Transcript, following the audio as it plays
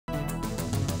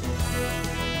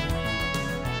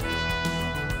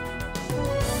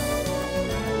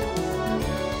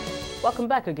Welcome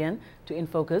back again to In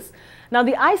Focus. Now,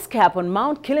 the ice cap on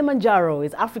Mount Kilimanjaro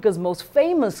is Africa's most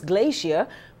famous glacier,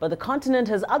 but the continent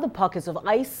has other pockets of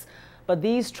ice. But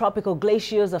these tropical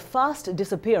glaciers are fast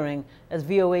disappearing, as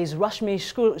VOA's Rashmi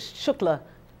Shukla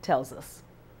tells us.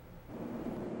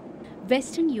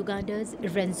 Western Uganda's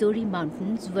Rwenzori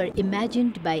Mountains were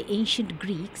imagined by ancient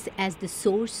Greeks as the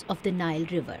source of the Nile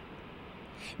River.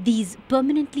 These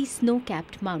permanently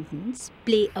snow-capped mountains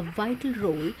play a vital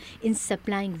role in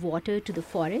supplying water to the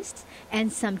forests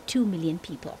and some 2 million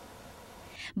people.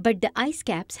 But the ice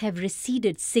caps have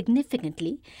receded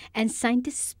significantly, and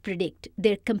scientists predict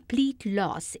their complete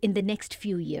loss in the next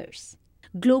few years.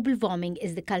 Global warming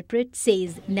is the culprit,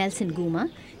 says Nelson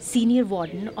Guma, senior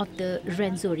warden of the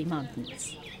Rwenzori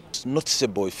Mountains. The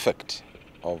noticeable effect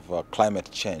of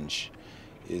climate change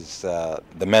is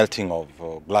the melting of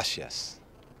glaciers.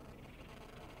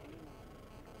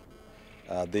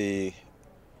 The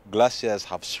glaciers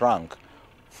have shrunk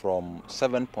from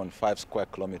 7.5 square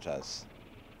kilometers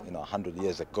 100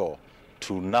 years ago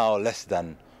to now less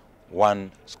than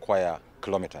 1 square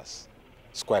kilometers.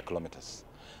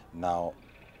 Now,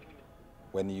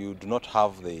 when you do not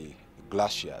have the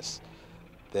glaciers,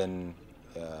 then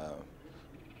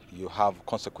you have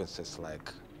consequences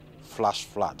like flash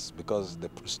floods because the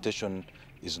precipitation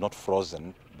is not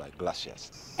frozen by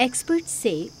glaciers. Experts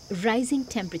say rising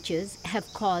temperatures have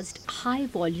caused high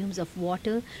volumes of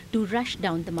water to rush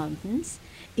down the mountains,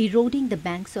 eroding the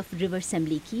banks of River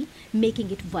Semliki,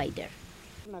 making it wider.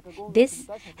 This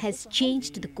has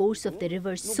changed the course of the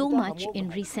river so much in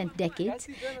recent decades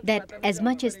that as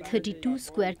much as 32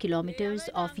 square kilometers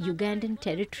of Ugandan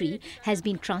territory has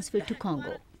been transferred to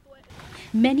Congo.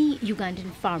 Many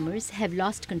Ugandan farmers have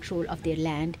lost control of their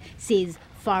land, says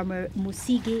farmer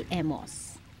Musige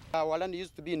Amos. Our land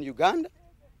used to be in Uganda,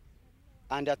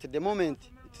 and at the moment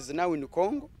it is now in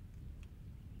Congo,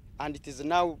 and it is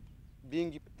now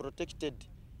being protected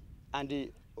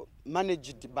and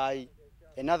managed by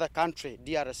another country,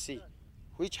 DRC,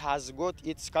 which has got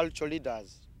its cultural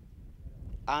leaders.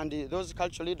 And those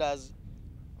cultural leaders,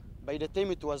 by the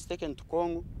time it was taken to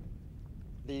Congo,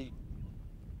 they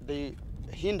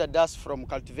hindered us from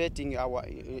cultivating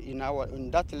in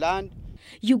that land.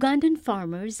 Ugandan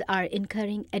farmers are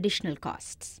incurring additional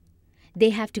costs. They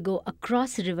have to go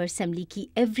across River Semliki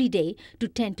every day to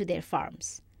tend to their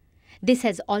farms. This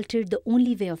has altered the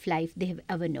only way of life they have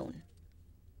ever known.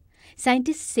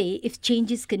 Scientists say if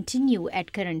changes continue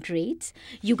at current rates,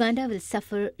 Uganda will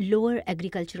suffer lower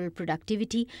agricultural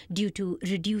productivity due to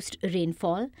reduced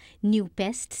rainfall, new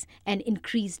pests, and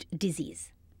increased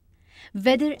disease.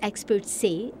 Weather experts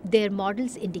say their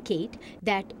models indicate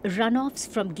that runoffs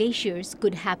from glaciers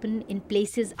could happen in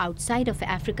places outside of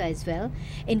Africa as well,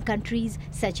 in countries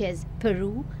such as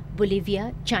Peru,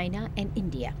 Bolivia, China, and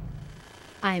India.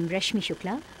 I am Rashmi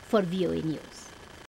Shukla for VOA News.